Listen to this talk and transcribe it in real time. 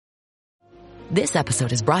This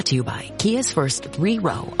episode is brought to you by Kia's first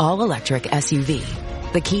 3-row all-electric SUV,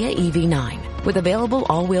 the Kia EV9, with available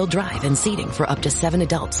all-wheel drive and seating for up to 7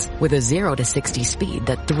 adults, with a 0 to 60 speed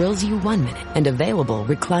that thrills you 1 minute and available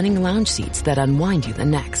reclining lounge seats that unwind you the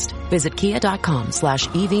next. Visit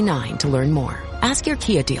kia.com/EV9 to learn more. Ask your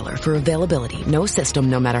Kia dealer for availability. No system,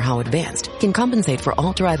 no matter how advanced, can compensate for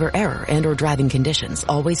all driver error and or driving conditions.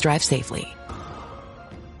 Always drive safely.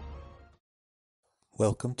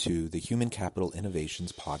 Welcome to the Human Capital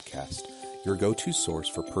Innovations Podcast, your go-to source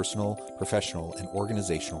for personal, professional, and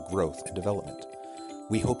organizational growth and development.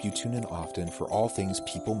 We hope you tune in often for all things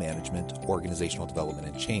people management, organizational development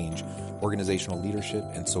and change, organizational leadership,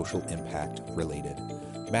 and social impact related.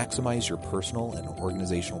 Maximize your personal and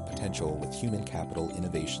organizational potential with Human Capital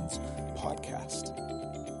Innovations Podcast.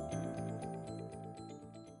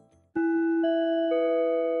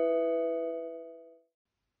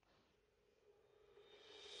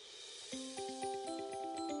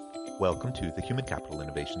 Welcome to the Human Capital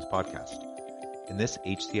Innovations Podcast. In this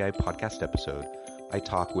HCI podcast episode, I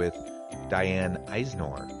talk with Diane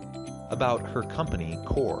Eisnor about her company,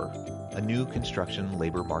 Core, a new construction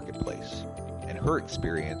labor marketplace, and her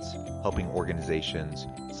experience helping organizations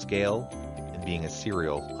scale and being a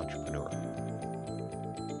serial entrepreneur.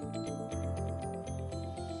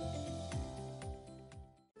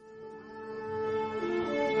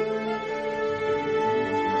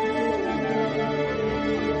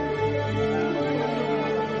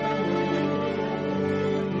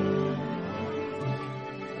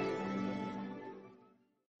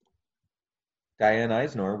 Diane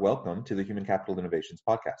Eisnor, welcome to the Human Capital Innovations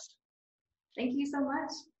Podcast. Thank you so much.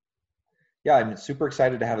 Yeah, I'm super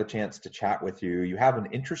excited to have a chance to chat with you. You have an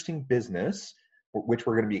interesting business, which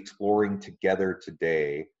we're going to be exploring together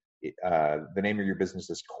today. The name of your business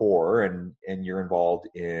is Core, and you're involved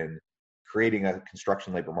in creating a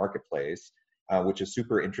construction labor marketplace, which is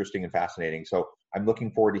super interesting and fascinating. So I'm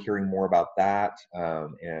looking forward to hearing more about that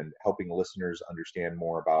and helping listeners understand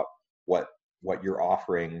more about what you're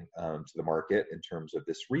offering to the market in terms of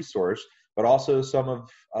this resource, but also some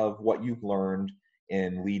of what you've learned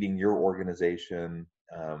in leading your organization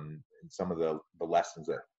and some of the lessons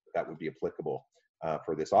that would be applicable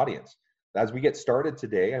for this audience. As we get started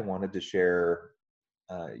today, I wanted to share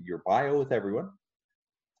your bio with everyone.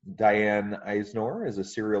 Diane Eisnor is a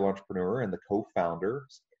serial entrepreneur and the co-founder,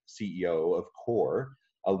 CEO of Core,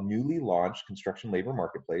 a newly launched construction labor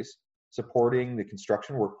marketplace supporting the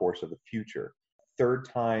construction workforce of the future.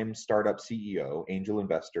 Third-time startup CEO, angel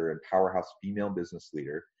investor, and powerhouse female business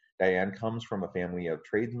leader, Diane comes from a family of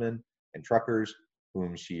tradesmen and truckers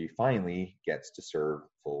whom she finally gets to serve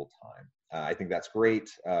full-time. I think that's great.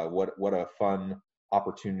 What a fun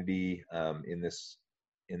opportunity in this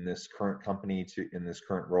current company in this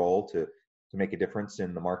current role to make a difference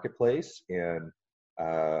in the marketplace. And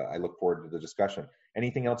I look forward to the discussion.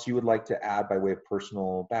 Anything else you would like to add by way of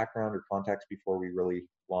personal background or context before we really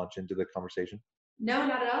launch into the conversation? No,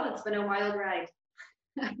 not at all. It's been a wild ride.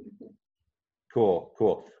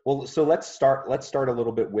 Cool. Well, so let's start a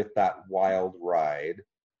little bit with that wild ride.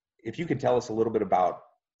 If you could tell us a little bit about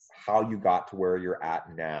how you got to where you're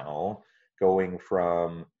at now, going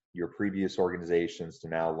from your previous organizations to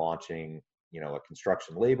now launching, a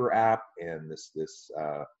construction labor app and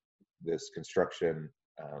this construction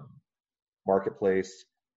marketplace.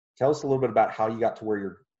 Tell us a little bit about how you got to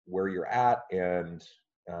where you're at and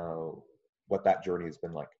what that journey has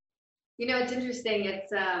been like. It's interesting.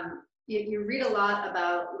 It's you read a lot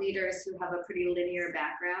about leaders who have a pretty linear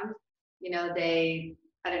background. They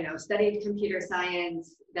studied computer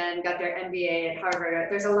science, then got their MBA at Harvard.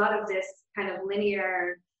 There's a lot of this kind of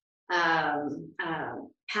linear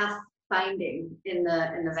path finding in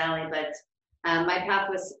the Valley, but my path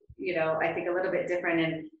was, I think a little bit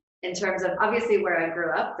different in terms of obviously where I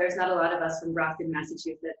grew up. There's not a lot of us from Brockton,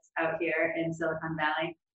 Massachusetts out here in Silicon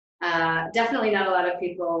Valley. Definitely not a lot of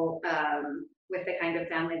people with the kind of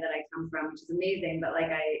family that I come from, which is amazing. But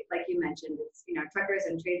like you mentioned, it's truckers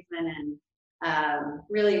and tradesmen and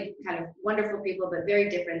really kind of wonderful people, but very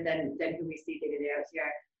different than who we see day to day out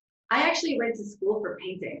here. I actually went to school for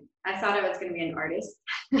painting. I thought I was going to be an artist.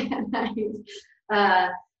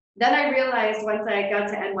 Then I realized once I got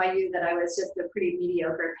to NYU that I was just a pretty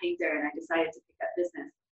mediocre painter, and I decided to pick up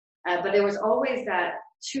business. But there was always that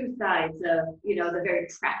two sides of, the very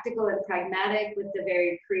practical and pragmatic with the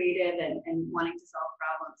very creative and wanting to solve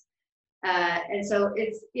problems. And so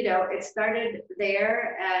it started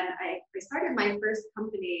there, and I started my first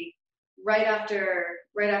company right after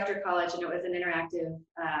college, and it was an interactive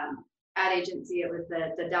ad agency. It was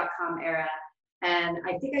the .com era. And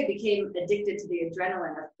I think I became addicted to the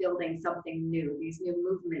adrenaline of building something new, these new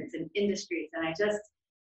movements and industries. And I just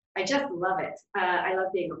love it. I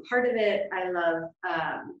love being a part of it. I love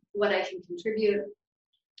what I can contribute.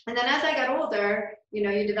 And then as I got older, you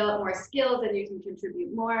develop more skills and you can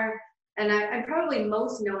contribute more. And I'm probably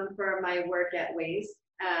most known for my work at Waze.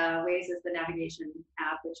 Waze is the navigation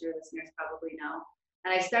app, which your listeners probably know.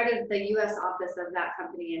 And I started the US office of that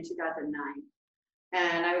company in 2009.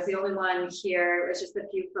 And I was the only one here. It was just a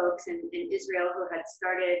few folks in Israel who had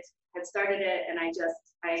started it. And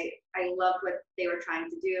I loved what they were trying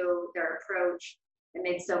to do, their approach. It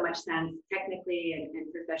made so much sense technically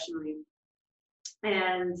and professionally.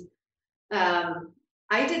 And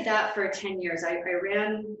I did that for 10 years. I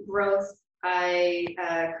ran growth. I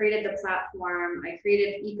created the platform. I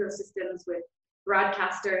created ecosystems with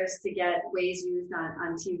broadcasters to get Waze used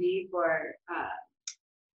on TV for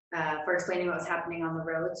explaining what was happening on the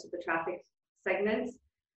roads with the traffic segments.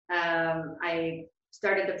 I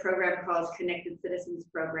started the program called Connected Citizens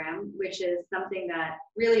Program, which is something that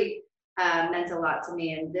really meant a lot to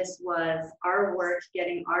me. And this was our work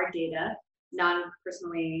getting our data,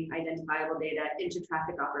 non-personally identifiable data, into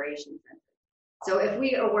traffic operations centers. So if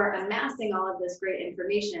we were amassing all of this great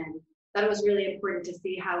information, that it was really important to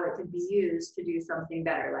see how it could be used to do something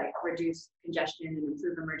better, like reduce congestion and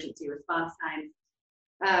improve emergency response times.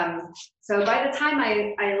 So by the time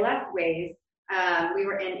I left Waze, we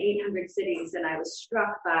were in 800 cities, and I was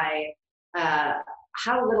struck by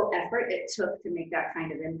how little effort it took to make that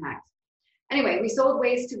kind of impact. Anyway, we sold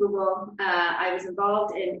Waze to Google. I was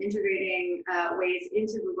involved in integrating Waze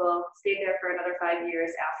into Google, stayed there for another 5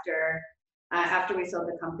 years after we sold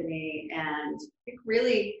the company, and I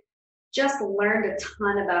really just learned a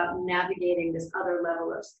ton about navigating this other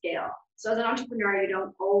level of scale. So as an entrepreneur, you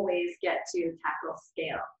don't always get to tackle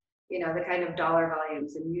scale, the kind of dollar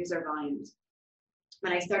volumes and user volumes.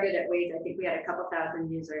 When I started at Waze, I think we had a couple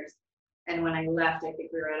thousand users. And when I left, I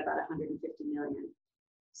think we were at about 150 million.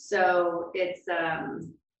 So it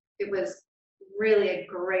was really a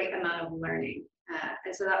great amount of learning.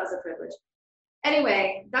 And so that was a privilege.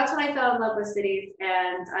 Anyway, that's when I fell in love with cities,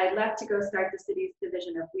 and I left to go start the cities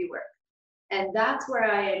division of WeWork. And that's where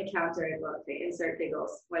I encountered, well, okay, insert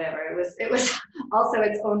giggles, whatever. It was also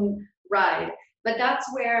its own ride. But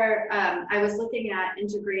that's where I was looking at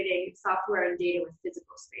integrating software and data with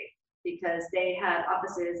physical space, because they had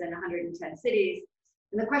offices in 110 cities.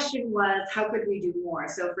 And the question was, how could we do more?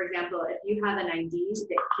 So for example, if you have an ID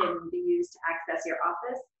that can be used to access your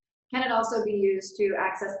office, can it also be used to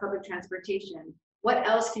access public transportation? What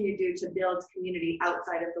else can you do to build community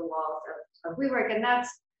outside of the walls of WeWork? And that's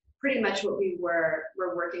pretty much what we were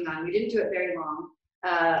working on. We didn't do it very long,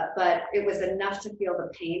 but it was enough to feel the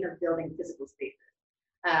pain of building physical spaces.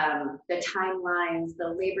 The timelines, the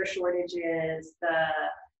labor shortages,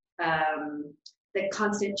 the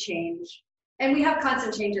constant change. And we have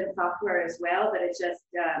constant change in software as well, but it's just,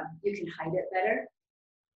 you can hide it better.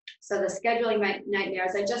 So the scheduling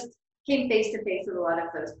nightmares, I just came face to face with a lot of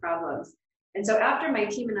those problems. And so after my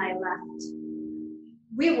team and I left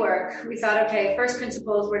WeWork, we thought, okay, first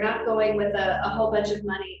principles, we're not going with a whole bunch of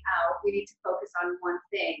money out. We need to focus on one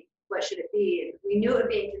thing. What should it be? And we knew it would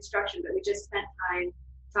be in construction, but we just spent time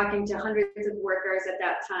talking to hundreds of workers at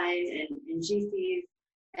that time and GCs,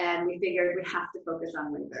 and we figured we have to focus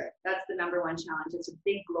on labor. That's the number one challenge. It's a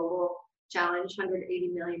big global challenge, 180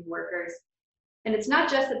 million workers. And it's not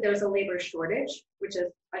just that there's a labor shortage, which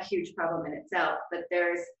is a huge problem in itself, but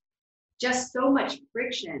there's just so much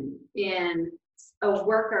friction in a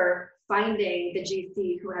worker finding the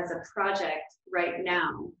GC who has a project right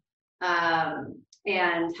now,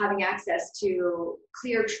 and having access to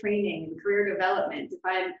clear training and career development. If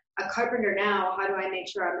I'm a carpenter now, how do I make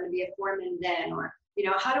sure I'm going to be a foreman then? Or,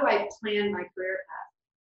 how do I plan my career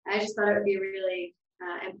path? I just thought it would be really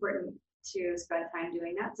important to spend time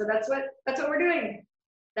doing that. So that's what we're doing.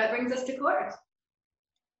 That brings us to Core.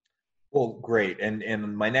 Well, great.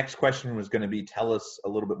 And my next question was going to be, tell us a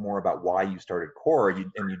little bit more about why you started Core.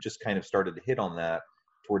 And you just kind of started to hit on that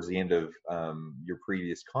towards the end of your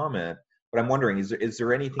previous comment. But I'm wondering, is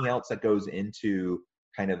there anything else that goes into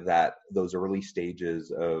kind of those early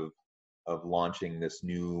stages of launching this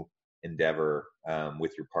new endeavor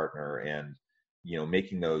with your partner, and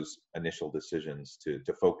making those initial decisions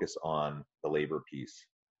to focus on the labor piece?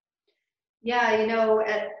 Yeah,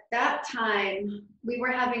 at that time, we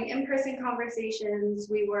were having in-person conversations,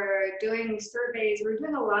 we were doing surveys, we were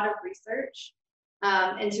doing a lot of research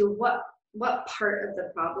into what part of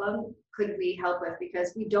the problem could we help with,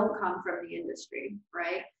 because we don't come from the industry,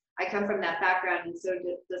 right? I come from that background, and so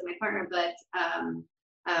does my partner, but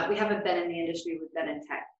we haven't been in the industry, we've been in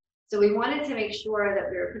tech. So we wanted to make sure that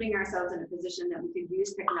we were putting ourselves in a position that we could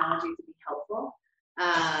use technology to be helpful,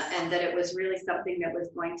 and that it was really something that was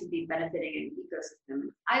going to be benefiting an ecosystem.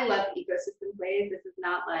 I love ecosystem plays. This is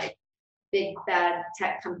not like big bad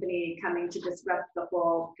tech company coming to disrupt the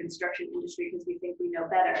whole construction industry because we think we know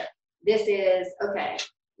better. This is, okay,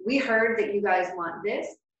 we heard that you guys want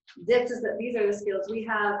this. These are the skills we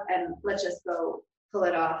have, and let's just go pull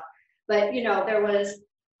it off. But there was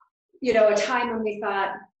a time when we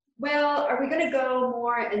thought, well, are we going to go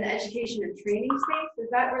more in the education and training space?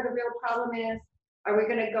 Is that where the real problem is? Are we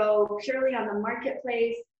going to go purely on the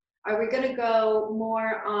marketplace? Are we going to go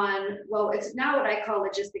more on, well, it's now what I call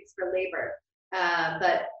logistics for labor.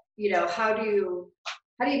 But how do you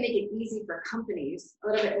make it easy for companies,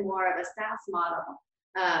 a little bit more of a SaaS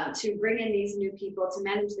model, to bring in these new people to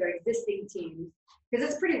manage their existing teams? Because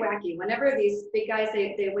it's pretty wacky. Whenever these big guys,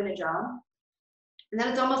 they win a job, and then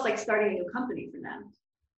it's almost like starting a new company for them.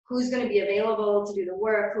 Who's going to be available to do the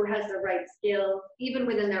work? Who has the right skills? Even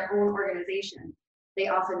within their own organization, they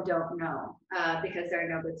often don't know because there are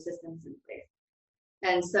no good systems in place.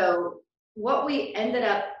 And so what we ended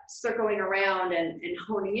up circling around and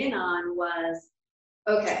honing in on was,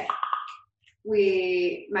 okay,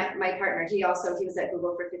 my partner, he was at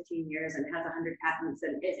Google for 15 years and has 100 patents,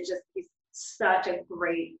 and it's just, he's such a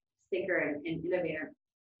great thinker and innovator.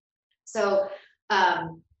 So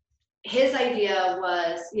his idea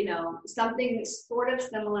was, something sort of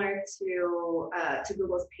similar to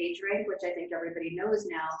Google's PageRank, which I think everybody knows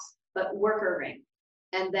now, but worker rank.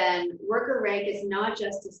 And then worker rank is not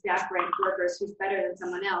just to stack rank workers who's better than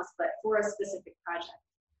someone else, but for a specific project.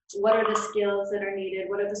 What are the skills that are needed?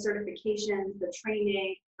 What are the certifications, the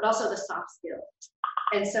training, but also the soft skills?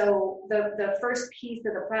 And so the first piece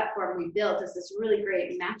of the platform we built is this really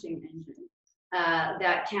great matching engine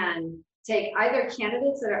that can take either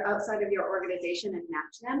candidates that are outside of your organization and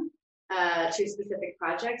match them to specific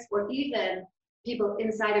projects, or even people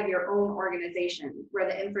inside of your own organization where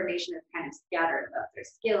the information is kind of scattered about their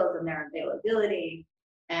skills and their availability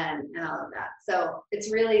and all of that. So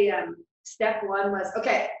it's really, step one was,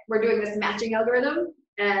 okay, we're doing this matching algorithm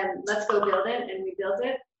and let's go build it. And we built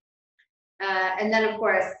it. And then of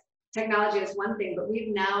course, technology is one thing, but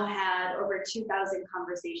we've now had over 2,000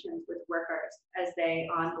 conversations with workers as they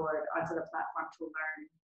onboard onto the platform to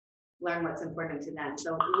learn what's important to them.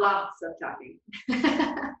 So lots of talking.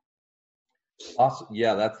 Awesome.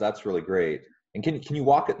 Yeah, that's really great. And can you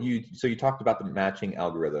walk so you talked about the matching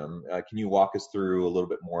algorithm. Can you walk us through a little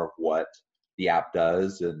bit more of what the app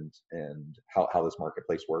does and how this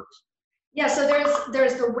marketplace works? Yeah, so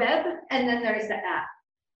there's the web and then there's the app.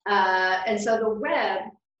 And so the web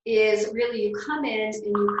is really, you come in and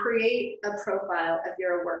you create a profile if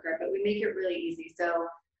you're a worker, but we make it really easy. So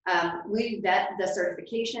we vet the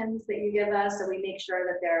certifications that you give us, so we make sure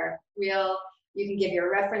that they're real. You can give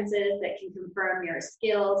your references that can confirm your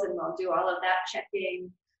skills, and we'll do all of that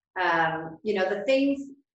checking. The things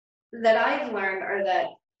that I've learned are that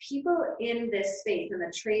people in this space, in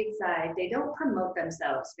the trade side, they don't promote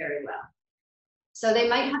themselves very well. So they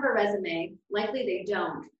might have a resume, likely they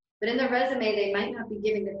don't, but in the resume, they might not be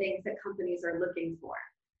giving the things that companies are looking for.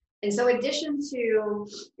 And so in addition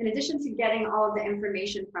to getting all of the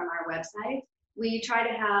information from our website, we try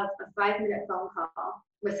to have a 5-minute phone call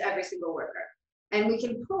with every single worker. And we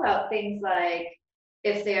can pull out things like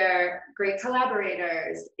if they're great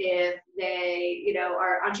collaborators, if they,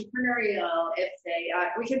 are entrepreneurial,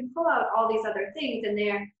 we can pull out all these other things, and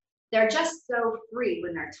they're just so free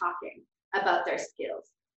when they're talking about their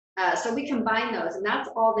skills. So we combine those, and that's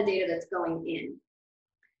all the data that's going in.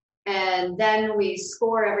 And then we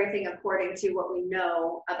score everything according to what we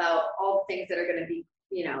know about all the things that are going to be,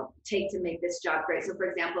 take to make this job great. So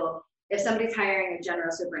for example, if somebody's hiring a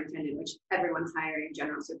general superintendent, which everyone's hiring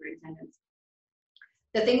general superintendents,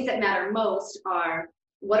 the things that matter most are,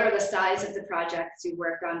 what are the size of the projects you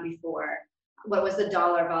worked on before? What was the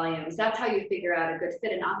dollar volumes? That's how you figure out a good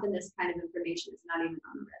fit. And often this kind of information is not even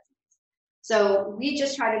on the resumes. So we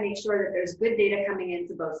just try to make sure that there's good data coming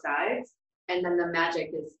into both sides, and then the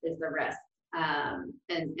magic is the rest. And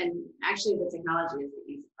actually the technology is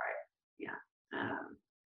the easy part. Yeah.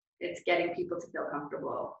 It's getting people to feel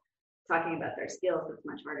comfortable talking about their skills that's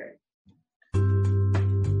much harder.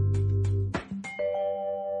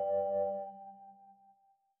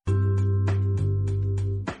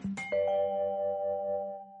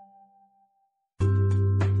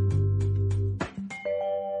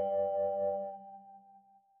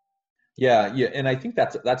 Yeah, and I think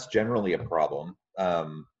that's generally a problem.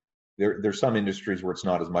 There's some industries where it's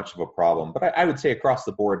not as much of a problem, but I would say across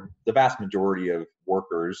the board, the vast majority of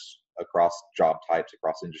workers across job types,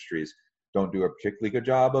 across industries, don't do a particularly good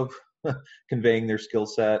job of conveying their skill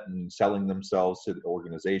set and selling themselves to the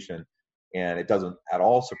organization. And it doesn't at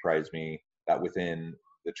all surprise me that within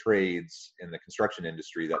the trades in the construction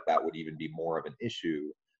industry that would even be more of an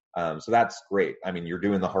issue. So that's great. I mean, you're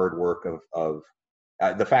doing the hard work of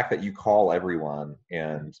the fact that you call everyone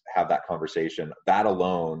and have that conversation. That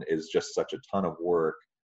alone is just such a ton of work,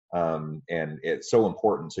 and it's so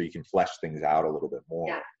important. So you can flesh things out a little bit more,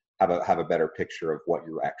 Yeah. have a better picture of what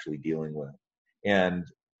you're actually dealing with, and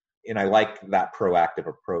I like that proactive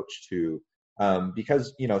approach too,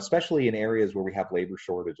 because especially in areas where we have labor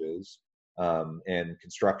shortages. And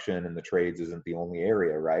construction and the trades isn't the only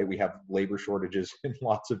area, right? We have labor shortages in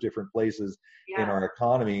lots of different places in our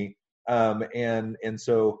economy. And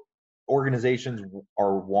so organizations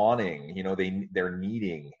are wanting, they're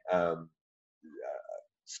needing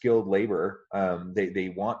skilled labor.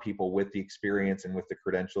 They want people with the experience and with the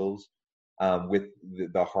credentials, with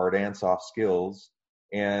the hard and soft skills.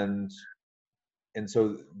 And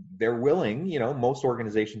so they're willing, most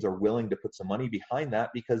organizations are willing to put some money behind that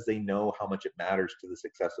because they know how much it matters to the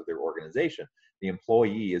success of their organization. The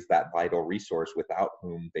employee is that vital resource without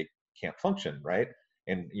whom they can't function, right?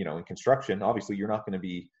 And, in construction, obviously, you're not going to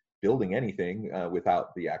be building anything without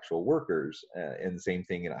the actual workers. And the same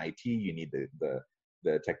thing in IT, you need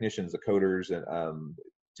the technicians, the coders, and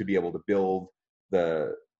to be able to build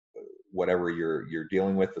the whatever you're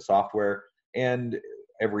dealing with, the software. And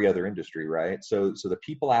every other industry, right? So the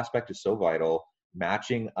people aspect is so vital.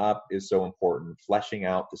 Matching up is so important. Fleshing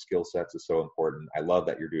out the skill sets is so important. I love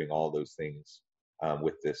that you're doing all those things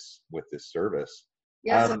with this service.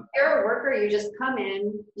 Yeah, so if you're a worker, you just come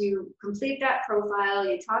in, you complete that profile,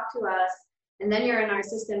 you talk to us, and then you're in our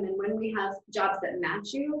system. And when we have jobs that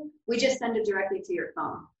match you, we just send it directly to your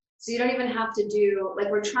phone. So you don't even have to do,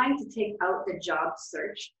 we're trying to take out the job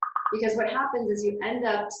search, because what happens is you end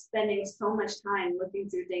up spending so much time looking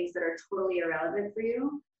through things that are totally irrelevant for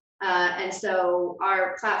you. And so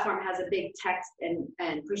our platform has a big text and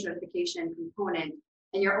push notification component,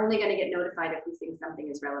 and you're only going to get notified if we think something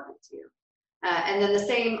is relevant to you. And then the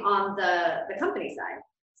same on the company side.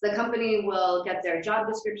 So the company will get their job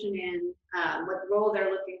description in, what role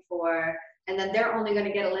they're looking for, and then they're only going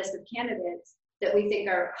to get a list of candidates that we think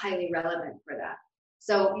are highly relevant for that.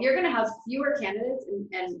 So you're going to have fewer candidates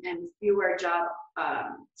and fewer job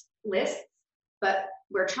lists, but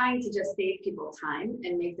we're trying to just save people time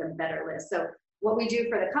and make them better lists. So what we do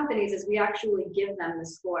for the companies is we actually give them the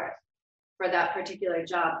score for that particular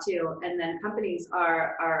job too. And then companies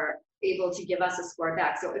are able to give us a score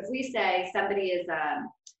back. So if we say somebody is an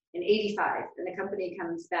 85 and the company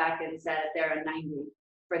comes back and says they're a 90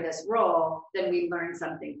 for this role, then we learn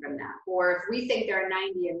something from that. Or if we think they're a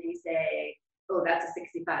 90 and they say, oh, that's a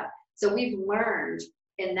 65. So we've learned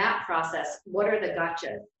in that process, what are the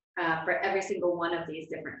gotchas for every single one of these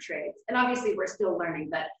different trades. And obviously we're still learning,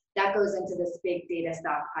 but that goes into this big data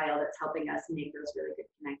stockpile that's helping us make those really good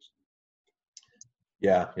connections.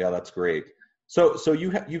 Yeah, that's great. So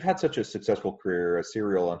you've had such a successful career, a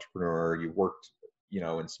serial entrepreneur. You've worked,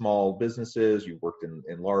 in small businesses. You've worked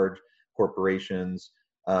in large corporations.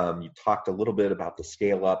 You talked a little bit about the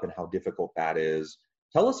scale up and how difficult that is.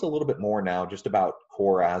 Tell us a little bit more now just about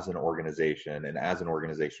CORE as an organization and as an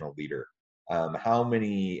organizational leader. How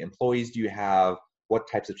many employees do you have? What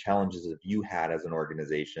types of challenges have you had as an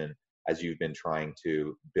organization as you've been trying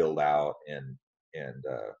to build out and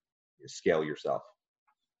scale yourself?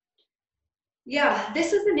 Yeah,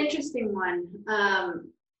 this is an interesting one.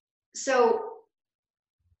 So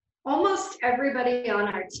almost everybody on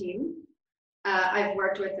our team I've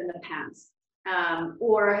worked with in the past,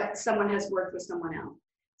 or someone has worked with someone else.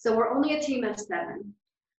 So we're only a team of 7.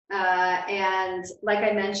 And like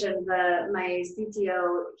I mentioned, my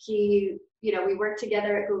CTO, we worked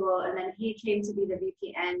together at Google, and then he came to be the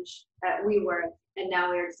VP Eng at WeWork, and now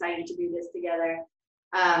we're excited to do this together.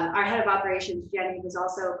 Our head of operations, Jenny, who's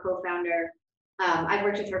also a co-founder, I've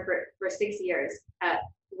worked with her for 6 years at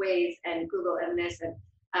Waze and Google and this,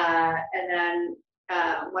 and then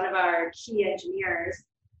one of our key engineers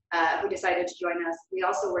who decided to join us, we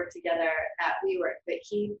also worked together at WeWork, but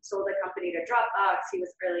he sold a company to Dropbox. He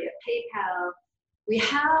was early at PayPal. We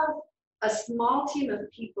have a small team of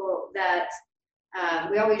people that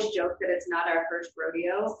we always joke that it's not our first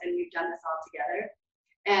rodeo, and we've done this all together.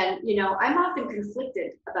 And, I'm often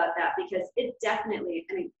conflicted about that because it definitely,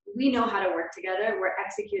 we know how to work together. We're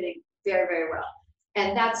executing very, very well.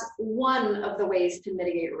 And that's one of the ways to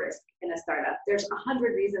mitigate risk in a startup. There's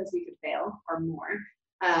 100 reasons we could fail or more,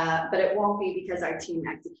 but it won't be because our team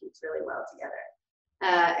executes really well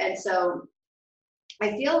together. And so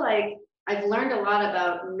I feel like I've learned a lot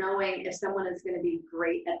about knowing if someone is going to be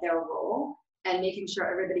great at their role and making sure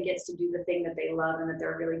everybody gets to do the thing that they love and that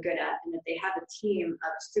they're really good at, and that they have a team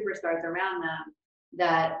of superstars around them,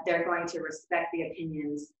 that they're going to respect the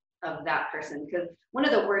opinions of that person. Because one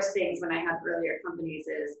of the worst things when I have earlier companies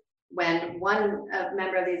is when one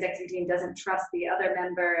member of the executive team doesn't trust the other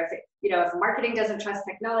member. If marketing doesn't trust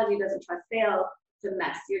technology, doesn't trust sales, it's a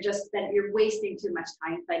mess. You're wasting too much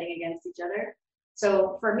time fighting against each other.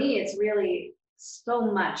 So for me, it's really so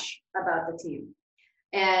much about the team.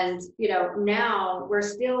 And, now we're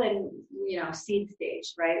still in, seed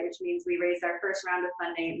stage, right? Which means we raised our first round of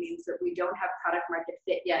funding. It means that we don't have product market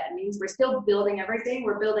fit yet. It means we're still building everything.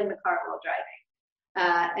 We're building the car while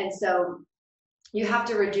driving. And so you have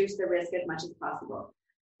to reduce the risk as much as possible.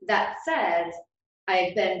 That said,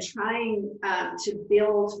 I've been trying to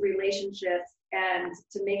build relationships and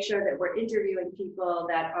to make sure that we're interviewing people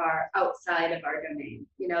that are outside of our domain,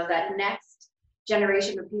 that next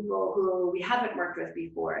generation of people who we haven't worked with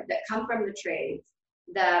before, that come from the trades,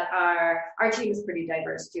 our team is pretty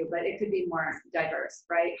diverse too, but it could be more diverse,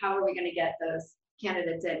 right? How are we going to get those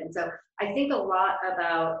candidates in? And so I think a lot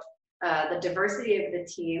about the diversity of the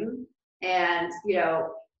team, and,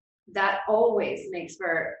 that always makes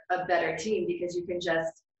for a better team, because you can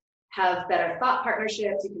just have better thought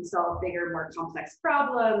partnerships, you can solve bigger, more complex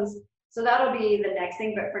problems. So that'll be the next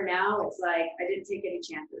thing. But for now, it's like, I didn't take any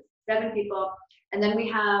chances. 7 people. And then we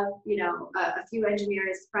have, a few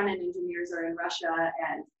engineers, front-end engineers are in Russia.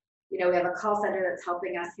 And, we have a call center that's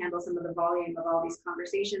helping us handle some of the volume of all these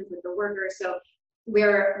conversations with the workers. So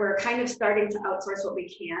we're kind of starting to outsource what we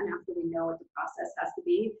can after we know what the process has to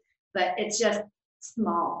be. But it's just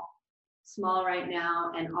small right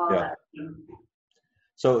now, and all that.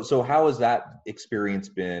 So how has that experience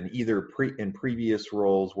been, either in previous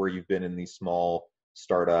roles where you've been in these small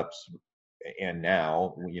startups, and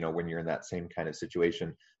now, when you're in that same kind of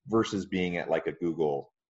situation, versus being at like a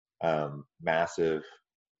Google, massive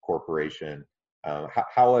corporation?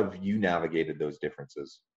 How have you navigated those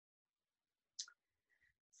differences?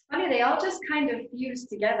 It's funny, they all just kind of fuse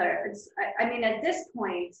together. At this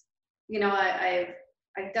point,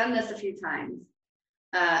 I've done this a few times,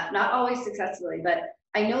 not always successfully, but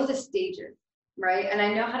I know the stages, right? And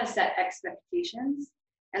I know how to set expectations.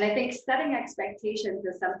 And I think setting expectations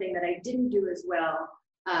is something that I didn't do as well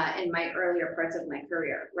in my earlier parts of my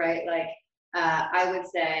career, right? Like I would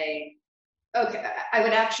say, okay, I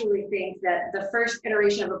would actually think that the first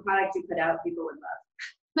iteration of a product you put out, people would love.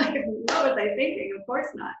 Like, what was I thinking? Of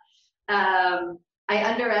course not. I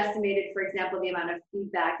underestimated, for example, the amount of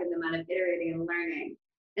feedback and the amount of iterating and learning.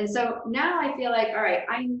 And so now I feel like, all right,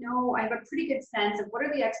 I know I have a pretty good sense of what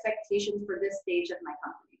are the expectations for this stage of my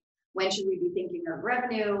company. When should we be thinking of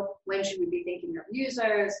revenue? When should we be thinking of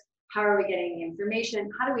users? How are we getting the information?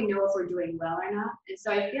 How do we know if we're doing well or not? And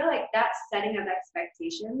so I feel like that setting of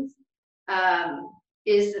expectations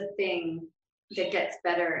is the thing that gets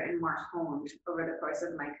better and more honed over the course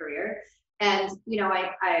of my career. And,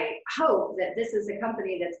 I hope that this is a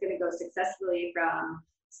company that's going to go successfully from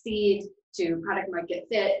seed to product market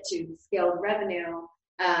fit to scaled revenue.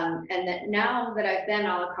 And that now that I've been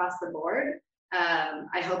all across the board,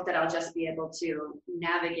 I hope that I'll just be able to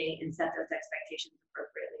navigate and set those expectations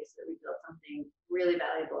appropriately so that we build something really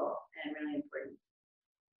valuable and really important.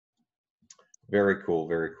 Very cool.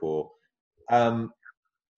 Very cool.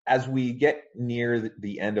 As we get near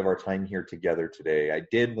the end of our time here together today, I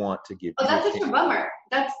did want to give. Oh, that's such a bummer.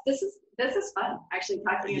 This is fun, actually,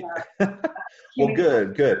 talking about. Well,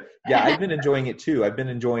 good. Yeah, I've been enjoying it too. I've been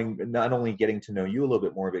enjoying not only getting to know you a little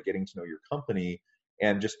bit more, but getting to know your company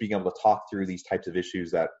and just being able to talk through these types of issues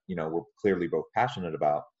that we're clearly both passionate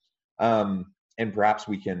about. And perhaps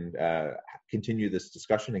we can continue this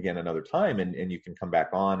discussion again another time, and you can come back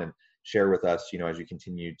on and share with us, as you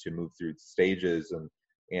continue to move through the stages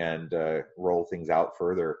and roll things out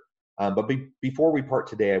further. But before we part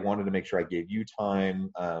today, I wanted to make sure I gave you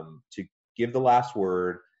time to give the last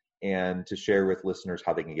word and to share with listeners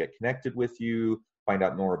how they can get connected with you, find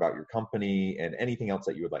out more about your company, and anything else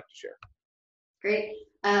that you would like to share. Great.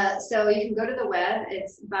 So you can go to the web.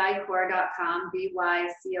 It's bycore.com,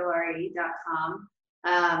 bycore.com.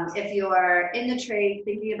 If you are in the trade,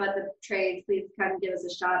 thinking about the trades, please come give us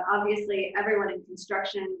a shot. Obviously, everyone in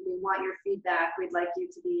construction, we want your feedback. We'd like you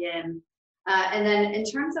to be in. And then in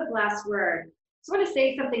terms of last word, I just want to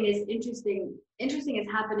say something is interesting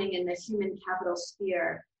is happening in the human capital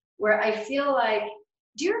sphere, where I feel like,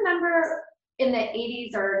 do you remember in the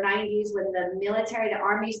 80s or 90s when the military, the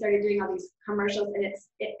army started doing all these commercials,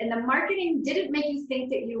 and the marketing didn't make you think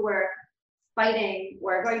that you were fighting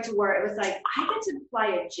or going to war. It was like, I get to fly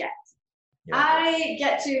a jet. Yeah. I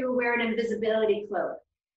get to wear an invisibility cloak.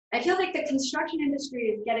 I feel like the construction industry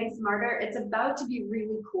is getting smarter. It's about to be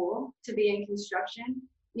really cool to be in construction.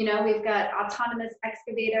 You know, we've got autonomous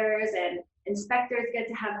excavators and inspectors get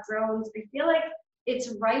to have drones. I feel like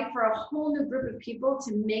it's right for a whole new group of people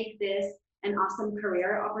to make this an awesome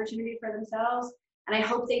career opportunity for themselves. And I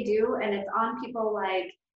hope they do. And it's on people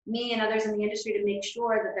like me and others in the industry to make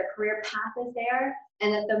sure that their career path is there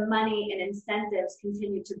and that the money and incentives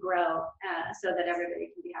continue to grow so that everybody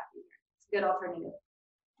can be happy. It's a good alternative.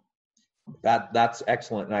 That's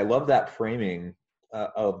excellent. And I love that framing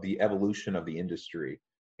of the evolution of the industry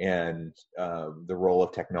and the role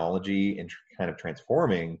of technology in kind of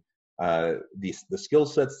transforming the skill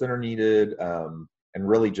sets that are needed, and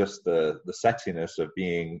really just the sexiness of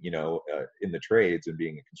being, in the trades and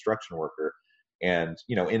being a construction worker. And,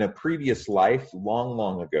 in a previous life,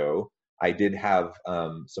 long ago, I did have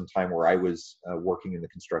some time where I was working in the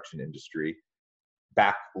construction industry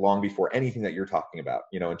back long before anything that you're talking about,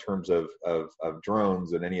 in terms of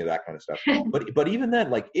drones and any of that kind of stuff. But even then,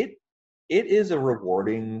 like it is a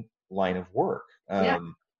rewarding line of work,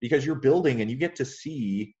 because you're building and you get to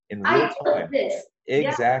see in real time.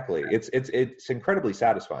 Exactly. Yeah. It's incredibly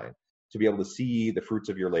satisfying to be able to see the fruits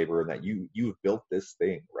of your labor and that you've built this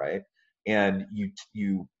thing, right? And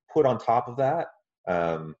you put on top of that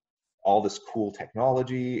all this cool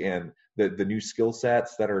technology and the new skill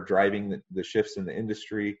sets that are driving the shifts in the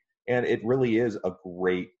industry. And it really is a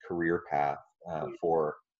great career path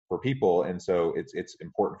for people. And so it's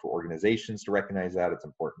important for organizations to recognize that. It's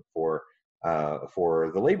important for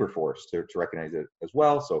the labor force to recognize it as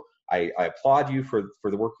well. So I applaud you for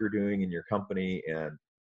the work you're doing in your company. And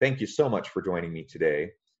thank you so much for joining me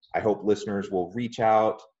today. I hope listeners will reach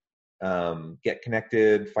out, get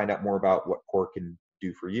connected, find out more about what CORE can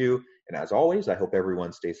do for you. And as always, I hope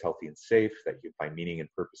everyone stays healthy and safe, that you find meaning and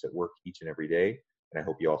purpose at work each and every day. And I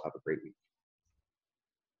hope you all have a great week.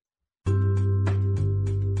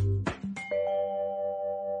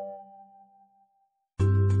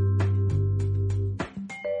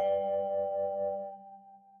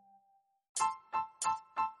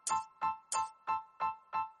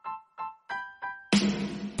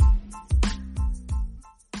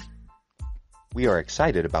 We are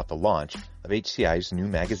excited about the launch of HCI's new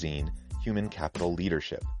magazine, Human Capital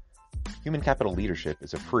Leadership. Human Capital Leadership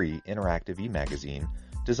is a free, interactive e-magazine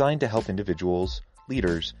designed to help individuals,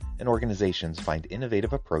 leaders, and organizations find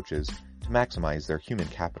innovative approaches to maximize their human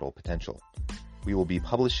capital potential. We will be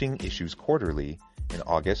publishing issues quarterly in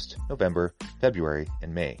August, November, February,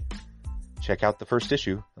 and May. Check out the first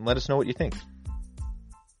issue and let us know what you think.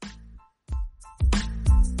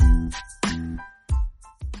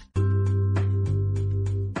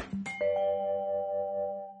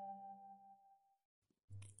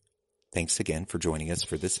 Thanks again for joining us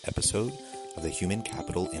for this episode of the Human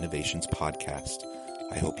Capital Innovations Podcast.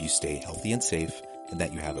 I hope you stay healthy and safe and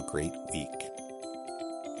that you have a great week.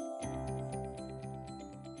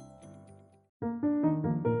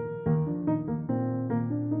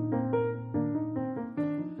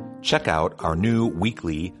 Check out our new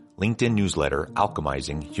weekly LinkedIn newsletter,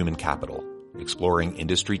 Alchemizing Human Capital, exploring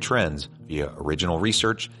industry trends via original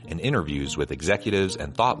research and interviews with executives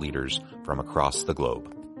and thought leaders from across the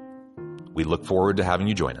globe. We look forward to having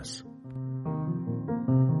you join us.